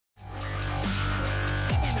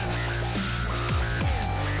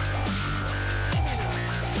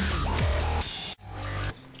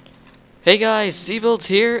Hey guys, ZeBuilds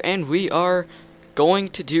here, and we are going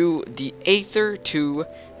to do the Aether 2.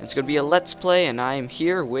 It's going to be a Let's Play, and I am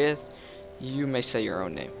here with... You may say your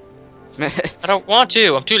own name. I don't want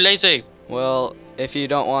to. I'm too lazy. Well, if you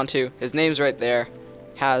don't want to, his name's right there.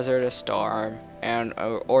 Hazardous Storm, and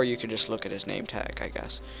or you could just look at his name tag, I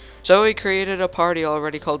guess. So we created a party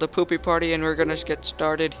already called the Poopy Party, and we're going to get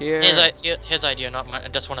started here. His idea, not mine. I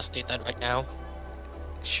just want to state that right now.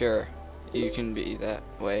 Sure, you can be that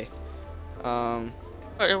way. Oh,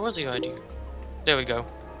 it was your idea. There we go.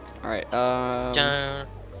 Alright,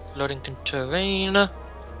 Loading to terrain. I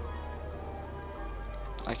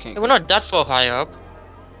can't. Hey, we're not that far high up.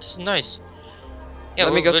 This is nice. Yeah,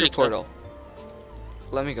 Let me go really through portal.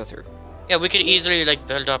 Let me go through. Yeah, we could easily like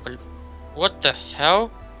build up a... What the hell?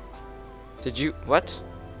 Did you... What?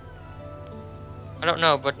 I don't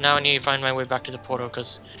know, but now I need to find my way back to the portal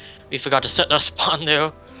because we forgot to set our spawn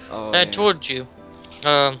there. Oh, I man. told you.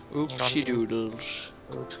 Oopsie doodles.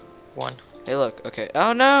 One. Hey, look. Okay.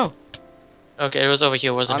 Oh, no! Okay, it was over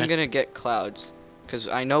here, wasn't it? I'm gonna get clouds. Because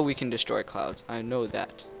I know we can destroy clouds. I know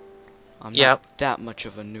that. I'm Yep. not that much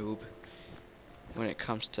of a noob when it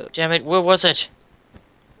comes to Damn it, where was it?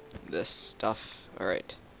 this stuff.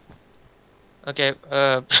 Alright. Okay,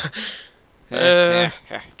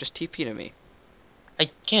 Just TP to me. I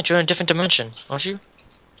can't, you're in a different dimension, aren't you?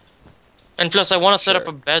 And plus, I want to set up Sure.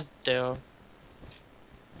 a bed there.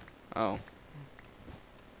 Oh.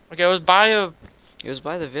 Okay, I was by a... It was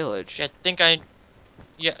by the village. I think I...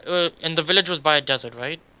 Yeah, and the village was by a desert,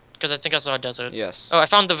 right? Because I think I saw a desert. Yes. Oh, I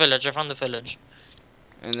found the village,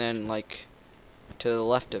 And then, like, to the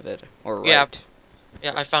left of it. Or right. Yeah.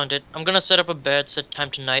 Yeah, I found it. I'm gonna set up a bed, set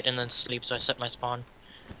time to night, and then sleep, so I set my spawn.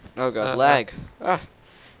 Oh god, lag. Ah.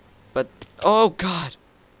 But, oh god!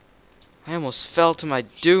 I almost fell to my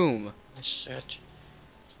doom. Set...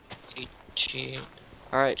 18...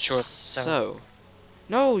 Alright, Sure, so...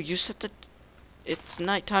 No, you set the... It's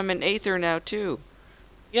nighttime in Aether now, too.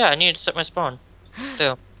 Yeah, I need to set my spawn.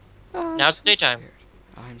 There. Oh, Now it's daytime. Scared.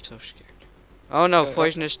 I'm so scared. Oh no,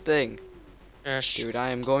 poisonous thing. Yes. Dude, I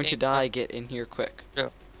am going to die. Get in here quick.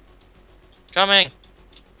 Coming!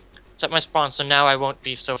 Set my spawn, so now I won't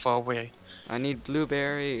be so far away. I need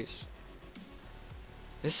blueberries.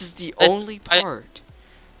 This is the only part.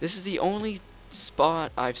 This is the only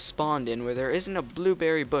spot I've spawned in where there isn't a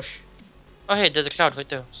blueberry bush. Oh hey, there's a cloud right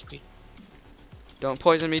there. Sweet. Don't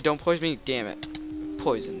poison me, don't poison me. Damn it.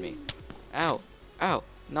 Poison me. Ow. Ow.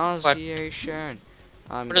 Nauseation.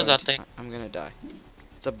 What is that thing? I'm gonna die.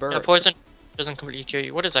 It's a bird. Yeah, poison doesn't completely kill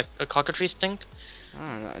you. What is that? A cockatrice thing?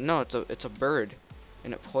 I don't know. No, it's a bird.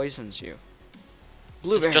 And it poisons you.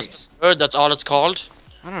 Blueberries. It's just a bird, that's all it's called?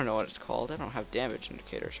 I don't know what it's called. I don't have damage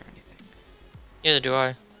indicators or anything. Neither do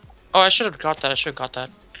I. Oh, I should have got that. Come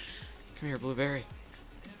here, blueberry.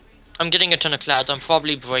 I'm getting a ton of clouds. I'm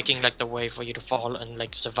probably breaking like the way for you to fall and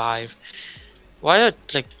like survive. Why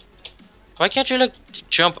can't you like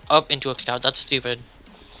jump up into a cloud? That's stupid.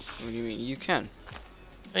 What do you mean? You can.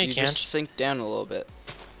 No, you can't. Just sink down a little bit.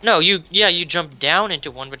 No, you jump down into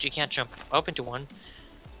one, but you can't jump up into one.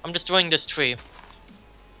 I'm destroying this tree.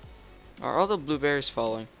 Are all the blueberries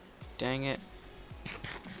falling? Dang it.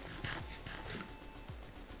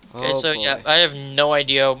 Okay, Oh, so boy. yeah, I have no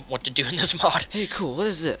idea what to do in this mod. Hey, cool. What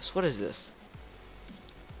is this? What is this?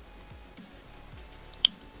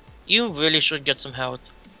 You really should get some health.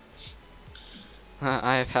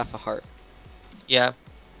 I have half a heart. Yeah,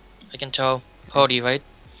 I can tell. Party, right?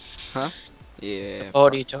 Huh? Yeah.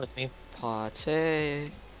 Party tells me.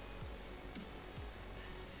 Party.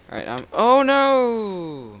 Alright, oh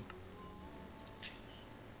no!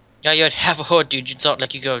 Yeah, you'd have a heart, dude. It's not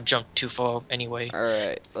like you go jump too far anyway.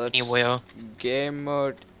 Alright, let's Anywhere. game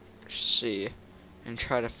mode C and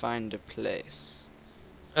try to find a place.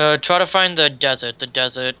 Try to find the desert. The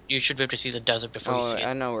desert. You should be able to see the desert before you Oh, see it.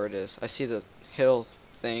 I know where it is. I see the hill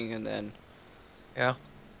thing and then... Yeah.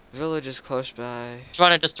 Village is close by.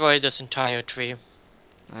 Trying to destroy this entire tree.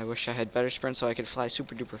 I wish I had better sprint so I could fly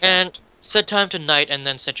super duper fast. And set time to night and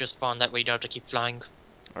then set your spawn. That way you don't have to keep flying.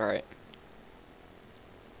 Alright.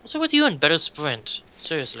 What's up with you and better sprint?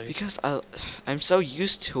 Seriously. Because I'm so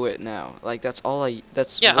used to it now. Like, that's all I...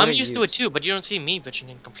 That's Yeah, what I'm I used to it use. too, but you don't see me bitching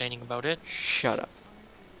and complaining about it. Shut up.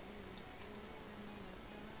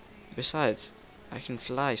 Besides, I can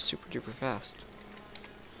fly super duper fast.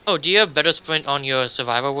 Oh, do you have better sprint on your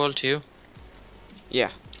survivor world too? Yeah.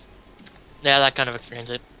 Yeah, that kind of explains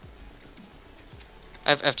it.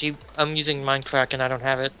 I'm using Minecraft and I don't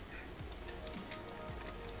have it.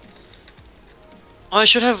 Oh,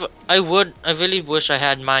 I really wish I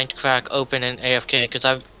had Minecraft open in AFK because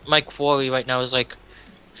my quarry right now is like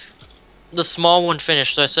the small one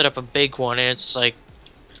finished, so I set up a big one, and it's like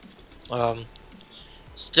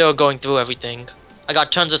still going through everything. I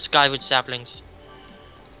got tons of skywood saplings.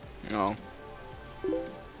 No.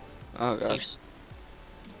 Oh god. Leaves.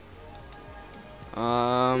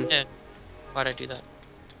 Yeah. Why'd I do that?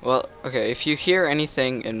 Well, okay, if you hear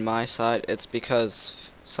anything in my side, it's because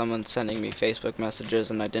someone's sending me Facebook messages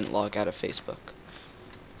and I didn't log out of Facebook.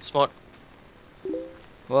 Smart.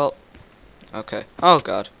 Well, okay. Oh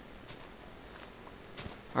god.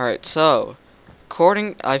 Alright, so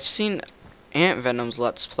I've seen Ant Venom's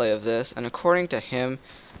Let's Play of this, and according to him,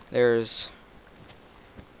 there's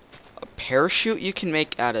a parachute you can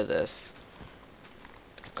make out of this.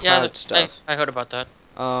 Cloud stuff. I heard about that.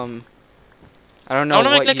 I don't know I want to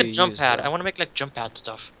what make like you a jump use, pad. though. I want to make like jump pad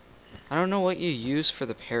stuff. I don't know what you use for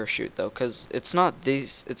the parachute though, cause it's not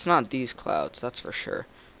these clouds, that's for sure.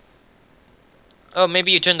 Oh,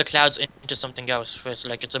 maybe you turn the clouds into something else. First,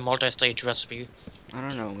 like it's a multi-stage recipe. I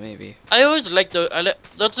don't know, maybe. I always like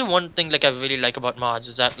that's the one thing like I really like about mods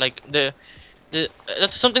is that like the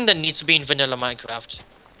that's something that needs to be in vanilla Minecraft.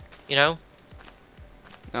 You know?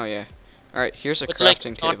 Oh yeah. All right, here's a It's like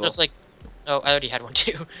crafting not table. just like oh, I already had one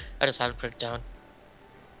too. I just haven't put it down.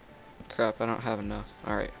 Crap, I don't have enough.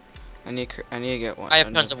 All right, I need to get one. I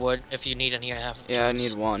have tons of wood. If you need any, I have. Yeah, I tons.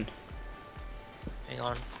 need one. Hang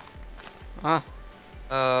on. Ah,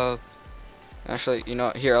 Uh, actually, you know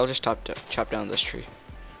what? Here, I'll just chop down this tree.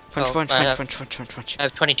 Punch, Oh, punch, I punch, have- punch, punch, punch, punch. I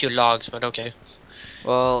have 22 logs, but okay.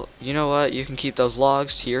 Well, you know what? You can keep those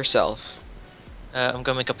logs to yourself. I'm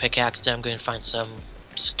gonna make a pickaxe. Then I'm gonna find some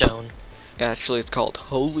stone. Actually, it's called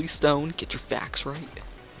Holy Stone. Get your facts right.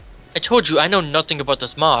 I told you I know nothing about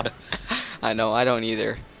this mod. I know, I don't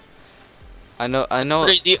either. I know.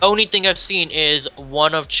 The only thing I've seen is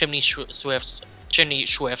one of Chimney Swift's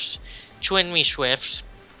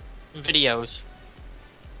videos.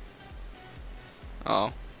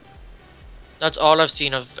 Oh, That's all I've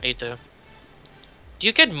seen of Aether. Do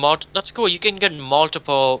you get That's cool. You can get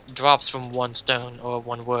multiple drops from one stone or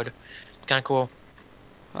one wood. It's kind of cool.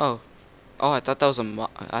 oh, I thought that was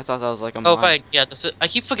I thought that was like a Oh mod. right, yeah. I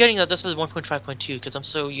keep forgetting that this is 1.5.2 because I'm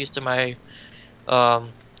so used to my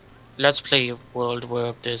Let's Play world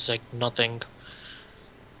where there's like nothing.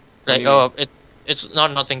 Like do you it's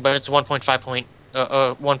not nothing, but it's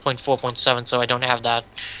 1.4.7, so I don't have that.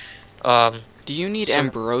 Do you need So-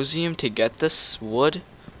 ambrosium to get this wood?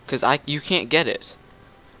 Cause you can't get it.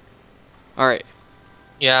 All right,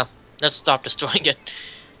 Yeah. Let's stop destroying it.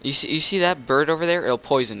 you see that bird over there? It'll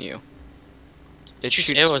poison you. It Shoots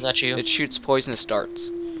arrows at you. It shoots poisonous darts.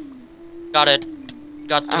 Got it.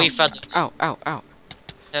 Got 3 Ow. feathers. Ow, ow, ow.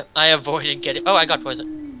 Yeah, I avoided getting. Oh, I got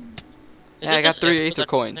poison. Is Yeah, it I got this 3 arrow Aether that-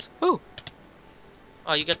 coins. Ooh.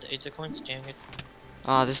 Oh, you got the Aether coins? Dang it.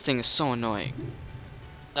 Ah, this thing is so annoying.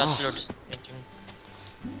 That's Oh. a little disappointing.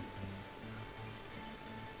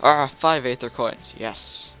 Ah, 5 Aether coins.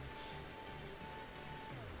 Yes.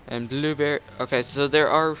 And blueberry. Okay, so there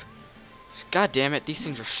are. God damn it! These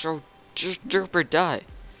things are so just derp or die.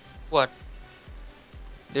 What?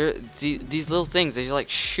 These little things. They like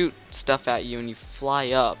shoot stuff at you, and you fly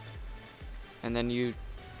up, and then you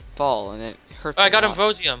fall, and it hurts. Oh, I a got lot.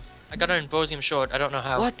 Ambrosium. I got an Ambrosium short. I don't know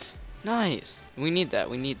how. What? Nice. We need that.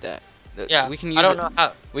 We need that. Yeah. We can use I don't it. know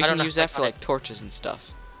how. We I don't can know use how I that for got like it. torches and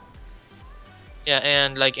stuff. Yeah,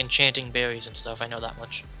 and like enchanting berries and stuff. I know that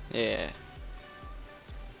much. Yeah.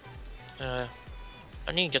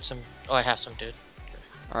 I need to get some. Oh, I have some, dude.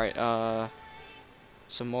 Alright,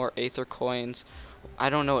 some more Aether coins.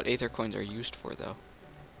 I don't know what Aether coins are used for, though.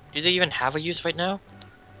 Do they even have a use right now?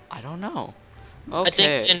 I don't know. I think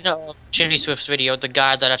Okay. in Chimney Swift's video, the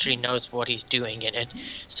guy that actually knows what he's doing in it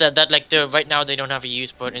said that like right now they don't have a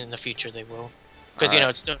use, but in the future they will. Because you know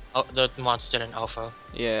Alright. it's still the mod's still in alpha.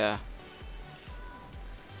 Yeah.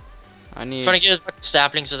 I need. Trying to get as much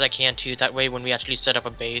saplings as I can too. That way, when we actually set up a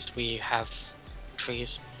base, we have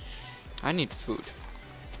trees. I need food.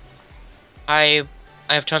 I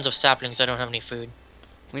have tons of saplings. I don't have any food.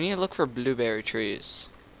 We need to look for blueberry trees.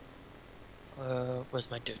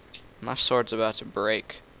 Where's my dude? My sword's about to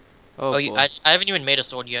break. Oh, Oh, boy. I haven't even made a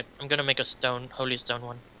sword yet. I'm gonna make a holy stone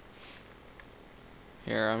one.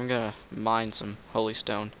 Here, I'm gonna mine some holy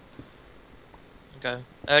stone. Okay.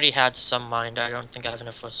 I already had some mined. I don't think I have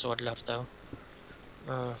enough for a sword left though.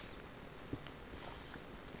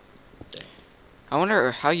 I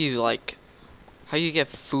wonder how you get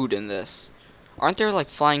food in this. Aren't there like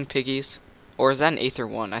flying piggies? Or is that an Aether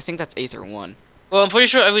 1? I think that's Aether 1. Well, I'm pretty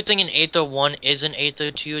sure everything in Aether 1 is in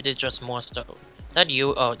Aether 2. There's just more stuff. That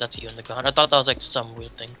you? Oh, that's you in the ground. I thought that was like some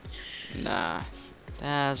weird thing. Nah,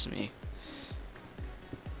 that's me.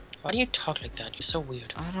 Why do you talk like that? You're so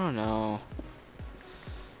weird. I don't know.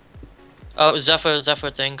 Oh,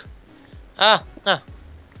 Zephyr thing. Ah, ah.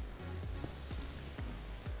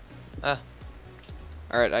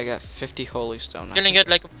 Alright, I got 50 holy stone. Killing it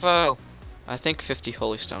like a pro. I think 50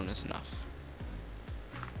 holy stone is enough.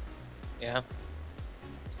 Yeah.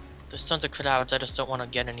 There's tons of clouds, I just don't want to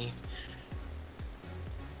get any.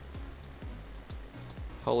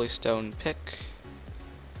 Holy stone pick.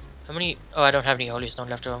 How many? Oh, I don't have any holy stone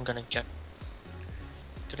left, so I'm gonna get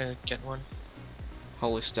one.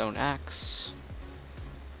 Holy stone axe.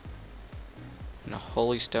 And a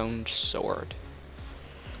holy stone sword.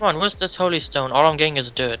 Come on, what's this holy stone? All I'm getting is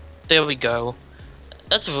dirt. There we go.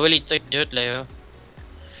 That's a really thick dirt layer.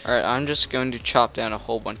 Alright, I'm just going to chop down a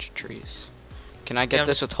whole bunch of trees. Can I get Yeah.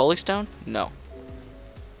 this with holy stone? No.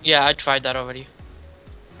 Yeah, I tried that already.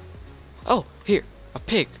 Oh, here. A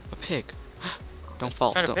pig. A pig. Don't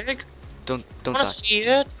fall. Trying to Don't pig? don't Wanna die. see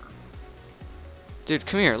it? Dude,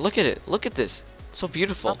 come here. Look at it. Look at this. So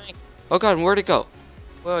beautiful. Coming. Oh god, where'd it go?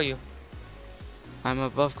 Where are you? I'm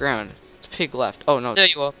above ground. It's a pig left. Oh no, There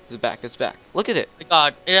you are. it's back. It's back. Look at it. My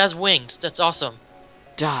god, it has wings. That's awesome.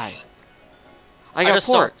 Die. I got just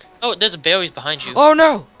saw- pork. Oh, there's berries behind you. Oh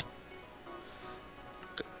no!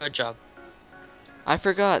 Good job. I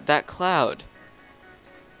forgot that cloud.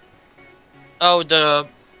 Oh, the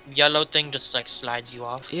yellow thing just like slides you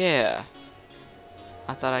off. Yeah.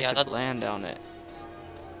 I thought I Yeah, could that- land on it.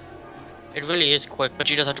 It really is quick, but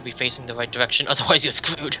you just have to be facing the right direction, otherwise you're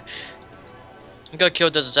screwed. I'm gonna kill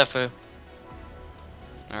this Zephyr.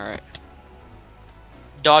 Alright.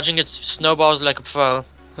 Dodging its snowballs like a pro.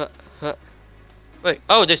 Huh, huh. Wait,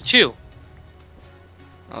 oh, there's two.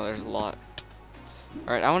 Oh, there's a lot.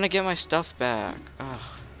 Alright, I want to get my stuff back. Ugh.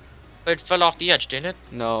 But it fell off the edge, didn't it?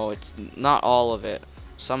 No, it's not all of it.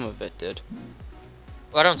 Some of it did.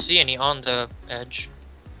 Well, I don't see any on the edge.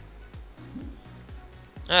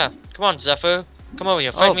 Ah, come on, Zephyr. Come over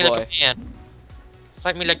here. Fight Oh, me boy. like a man.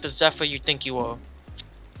 Fight me like the Zephyr you think you are.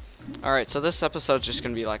 Alright, so this episode's just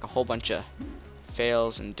gonna be like a whole bunch of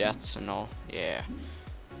fails and deaths and all. Yeah.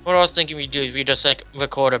 What I was thinking we do is we just like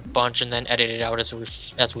record a bunch and then edit it out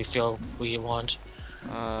as we feel we want.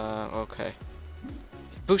 Okay.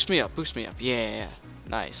 Boost me up, boost me up. Yeah.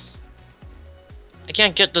 Nice. I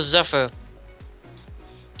can't get the Zephyr.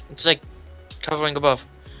 It's like covering above.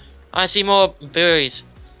 I see more berries.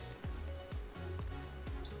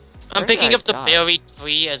 I'm Where did picking I up the die? berry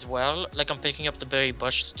tree as well. Like I'm picking up the berry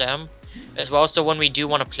bush stem as well. So when we do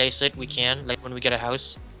want to place it, we can. Like when we get a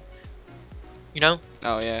house. You know?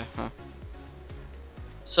 Oh yeah, huh.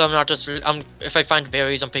 So I'm not just if I find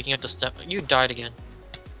berries, I'm picking up the stem. You died again.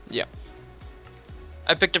 Yep.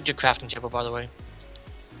 I picked up your crafting table, by the way.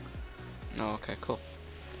 Oh, okay, cool.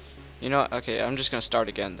 You know what? Okay, I'm just gonna start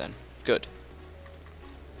again then. Good.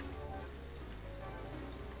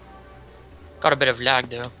 Got a bit of lag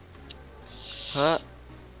there. Huh?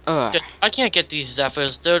 Ugh. I can't get these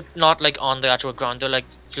Zephyrs. They're not like on the actual ground. They're like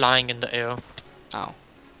flying in the air. Ow.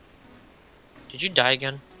 Did you die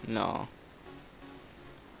again? No.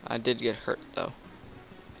 I did get hurt though.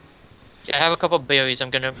 Yeah, I have a couple berries.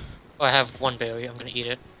 Oh, I have one berry. I'm gonna eat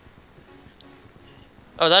it.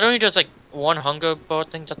 Oh, that only does like one hunger bar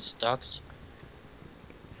thing. That sucks.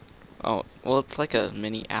 Oh, well, it's like a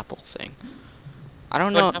mini apple thing. I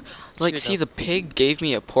don't What know. happened Like, to see, them? the pig gave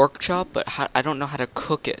me a pork chop, but I don't know how to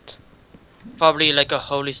cook it. Probably like a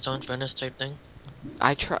holy stone furnace type thing.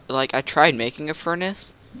 I tried making a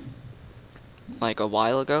furnace like a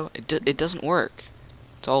while ago. It doesn't work.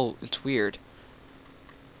 It's weird.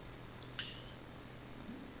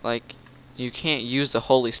 Like, you can't use the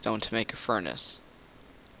holy stone to make a furnace.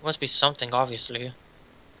 Must be something, obviously.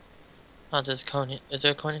 Oh, there's a coin. Is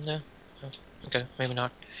there a coin in there? Oh, okay, maybe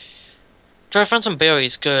not. Try to find some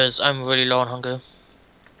berries, cause I'm really low on hunger.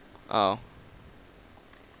 Oh,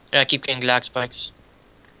 Yeah, I keep getting lag spikes.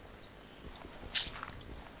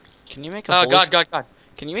 can you make a Oh holy god.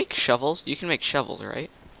 Can you make shovels? You can make shovels, right?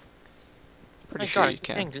 Pretty My sure god, I you keep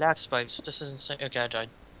can. getting lag spikes. This is insane. Okay, I died.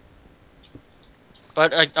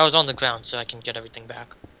 But I was on the ground, so I can get everything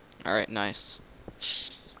back. Alright, nice.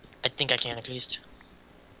 I think I can at least.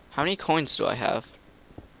 How many coins do I have?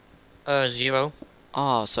 0.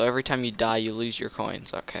 Oh, so every time you die, you lose your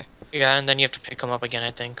coins. Okay. Yeah, and then you have to pick them up again,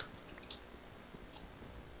 I think.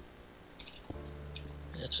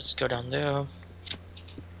 Let's just go down there.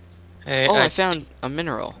 Hey, Oh, I found a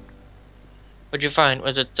mineral. what'd you find?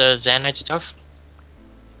 Was it the Zanite stuff?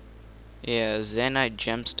 Yeah, Zanite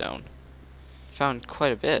gemstone. Found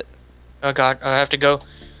quite a bit. Oh god, I have to go.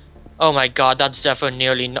 Oh my god, that's definitely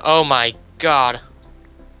nearly. Oh my god,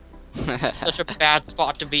 such a bad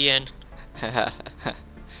spot to be in.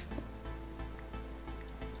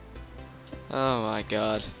 Oh my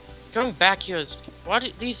god. Going back here is why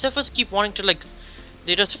do these Zephyrs keep wanting to like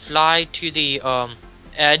they just fly to the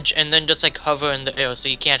edge and then just like hover in the air so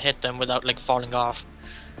you can't hit them without like falling off.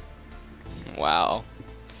 Wow.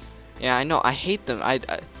 Yeah, I know. I hate them.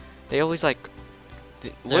 They always like.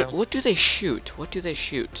 What do they shoot? What do they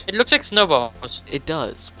shoot? It looks like snowballs. It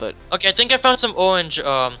does, but Okay, I think I found some orange.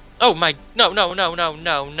 Oh my! No! No! No! No!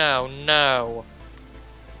 No! No! No!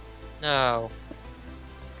 No!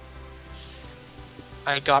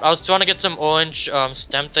 I was trying to get some orange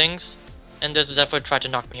stem things, and this Zephyr tried to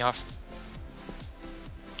knock me off.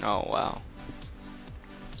 oh wow.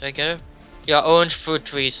 Did I get it? Yeah, orange fruit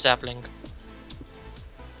tree sapling.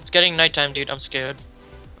 It's getting nighttime, dude. I'm scared.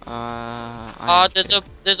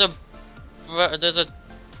 There's a.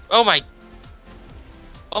 Oh my!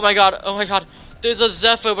 Oh my god! Oh my god! There's a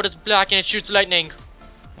Zephyr, but it's black and it shoots lightning.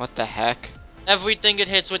 What the heck? Everything it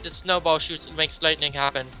hits with its snowball shoots and makes lightning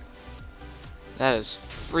happen. That is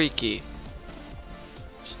freaky.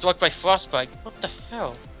 Struck by frostbite. What the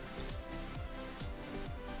hell?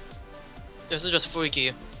 This is just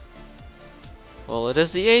freaky. Well, it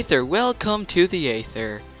is the Aether. Welcome to the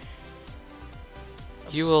Aether.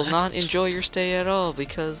 You will not enjoy your stay at all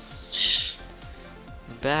because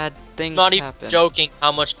bad things Not even happen. joking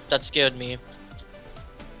how much that scared me.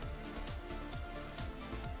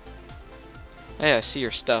 Hey, I see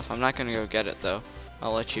your stuff. I'm not gonna go get it though.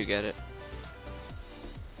 I'll let you get it.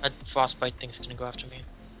 That frostbite thing's gonna go after me.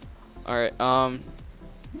 Alright,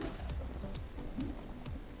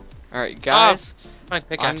 alright, guys.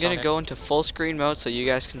 I'm gonna go into full screen mode so you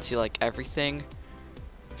guys can see like everything.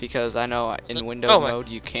 Because I know in window mode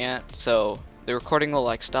you can't. So the recording will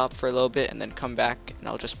like stop for a little bit and then come back and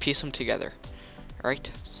I'll just piece them together. Alright,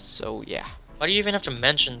 so yeah. Why do you even have to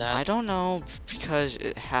mention that? I don't know because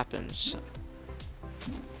it happens.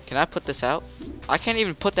 Can I put this out? I can't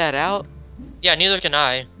even put that out. Yeah, neither can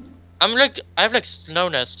I. I have like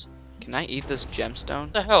slowness. Can I eat this gemstone?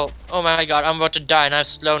 What the hell? Oh my god, I'm about to die and I have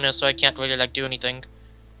slowness so I can't really like do anything.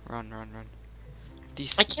 Run, run, run.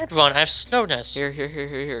 These... I can't run, I have slowness. Here.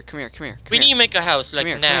 Come here, come here. We need to make a house, like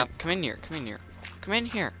now. Come in here. Come in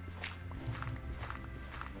here.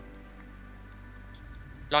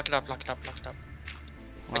 Lock it up. Well,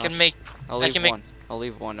 I can make. I'll leave one. I'll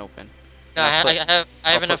leave one open. No, I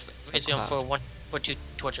have enough put elysium for 2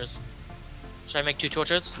 torches. Should I make 2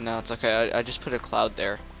 torches? No, it's okay. I just put a cloud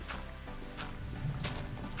there.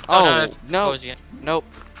 Oh, no.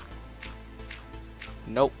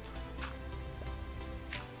 Nope.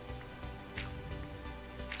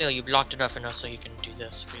 Still, you blocked it off enough so you can do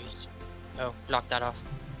this, please. Oh, block that off.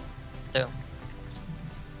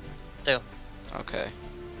 Still. Okay.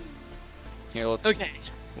 Here, let's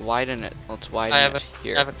widen it. Let's widen it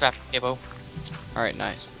here. I have a crafting table. Alright,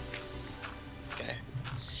 nice. Okay.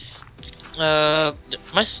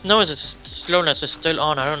 My slowness is still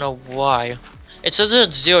on. I don't know why. It says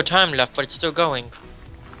it's 0 time left, but it's still going.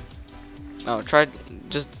 Oh, try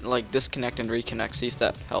just like disconnect and reconnect. See if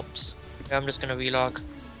that helps. Yeah, I'm just gonna relog.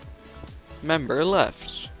 Member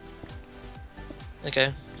left.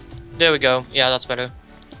 Okay. There we go. Yeah, that's better.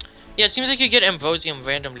 Yeah, it seems like you get Ambrosium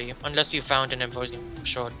randomly, unless you found an Ambrosium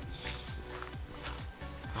shard.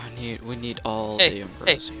 We need all the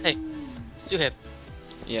Ambrosium. Hey, Zuhib.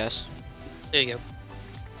 Yes. There you go.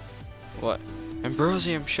 What?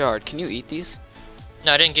 Ambrosium shard. Can you eat these?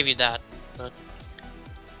 No, I didn't give you that. But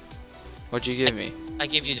what'd you give me? I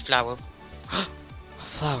gave you the flower. A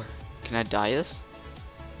flower. Can I dye this?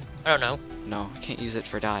 I don't know. No, I can't use it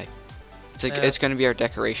for dye. It's like it's gonna be our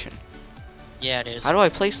decoration. Yeah, it is. How do I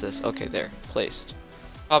place this? Okay, there. Placed.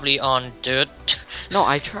 Probably on dirt. No,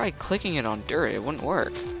 I tried clicking it on dirt. It wouldn't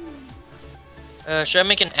work. Should I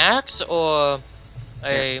make an axe or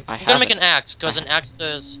I'm gonna make an axe because an axe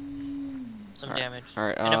does some damage.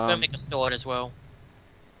 Alright, and I'm gonna make a sword as well.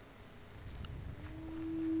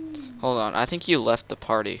 Hold on, I think you left the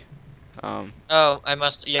party. Oh, I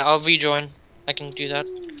must. Yeah, I'll rejoin. I can do that.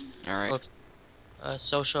 Alright. Oops.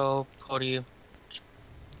 Social party.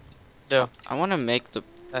 There. I want to make the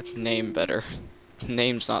name better.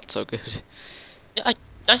 Name's not so good. Yeah,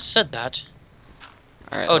 I said that.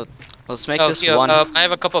 Alright, let's make this one. I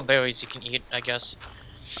have a couple of berries you can eat, I guess.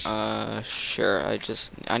 Sure.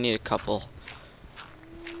 I need a couple.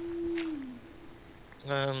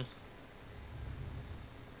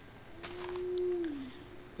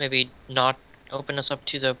 Maybe not open us up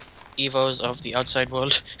to the evos of the outside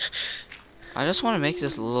world. I just want to make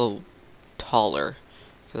this a little taller,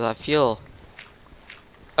 because I feel.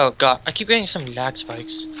 Oh god, I keep getting some lag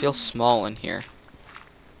spikes. Feel small in here.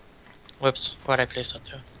 Whoops, why'd I place that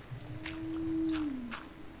there?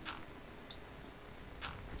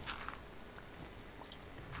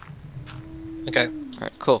 Okay.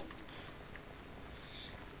 Alright, cool.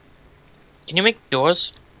 Can you make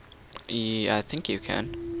doors? Yeah, I think you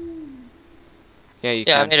can. Yeah, you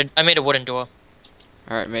Yeah, can. I made a wooden door.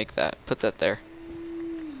 Alright, make that. Put that there.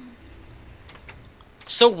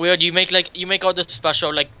 So weird. You make all this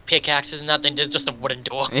special like pickaxes and that, and there's just a wooden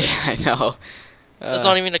door. Yeah, I know. It's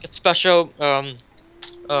not even like a special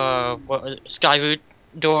skyroot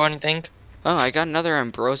door or anything. Oh, I got another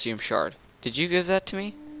ambrosium shard. Did you give that to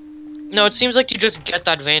me? No, it seems like you just get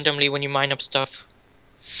that randomly when you mine up stuff.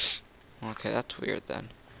 Okay, that's weird then.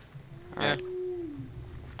 Yeah.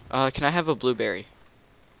 Alright. Can I have a blueberry?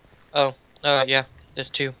 Oh, yeah. There's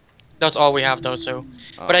two. That's all we have though. So,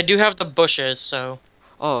 Oh. but I do have the bushes. So.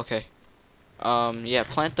 Oh, okay. Yeah,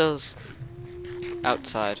 plant those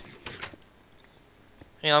outside.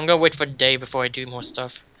 Yeah, I'm gonna wait for day before I do more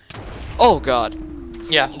stuff. Oh god.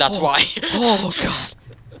 Yeah, that's why. Oh god.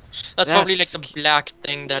 That's probably like the black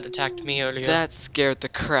thing that attacked me earlier. That scared the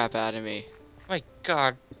crap out of me. My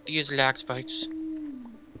god, these lag spikes.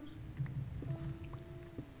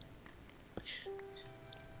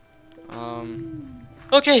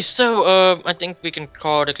 Okay, so I think we can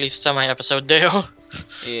call it at least semi-episode there.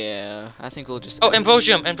 Yeah, I think we'll just. Oh,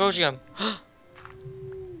 Ambrosium, Ambrosium.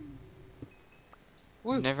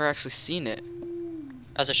 Woo. Never actually seen it.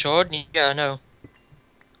 As a shard? Yeah, no.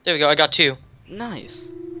 There we go, I got two. Nice.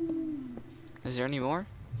 Is there any more?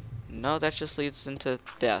 No, that just leads into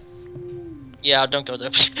death. Yeah, don't go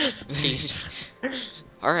there. Please.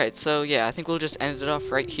 Alright, so yeah, I think we'll just end it off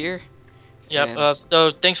right here. Yep, And-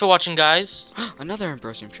 so thanks for watching, guys. Another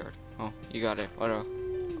ambrosium shard. Oh, you got it. Oh.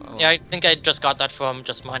 Yeah, I think I just got that from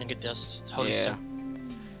just mining it this holy Yeah.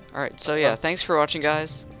 sim. Alright, so yeah, thanks for watching,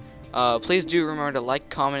 guys. Please do remember to like,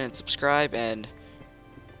 comment, and subscribe. And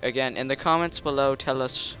again, in the comments below, tell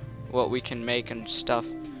us what we can make and stuff.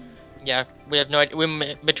 Yeah, we have no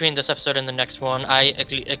idea. Between this episode and the next one,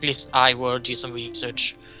 at least I will do some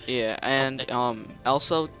research. Yeah, and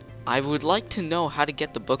also, I would like to know how to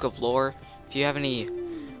get the Book of Lore. If you have any,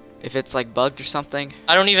 if it's like bugged or something.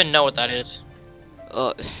 I don't even know what that is.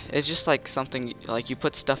 It's just like something, like you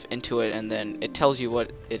put stuff into it and then it tells you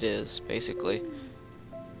what it is, basically.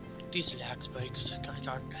 These lag spikes.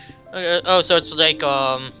 God. Oh, so it's like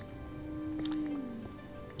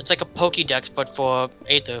it's like a Pokédex, but for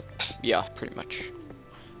Aether. Yeah, pretty much.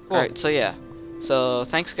 Cool. Alright, so yeah. So,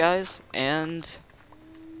 thanks guys, and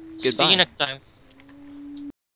goodbye. See you next time.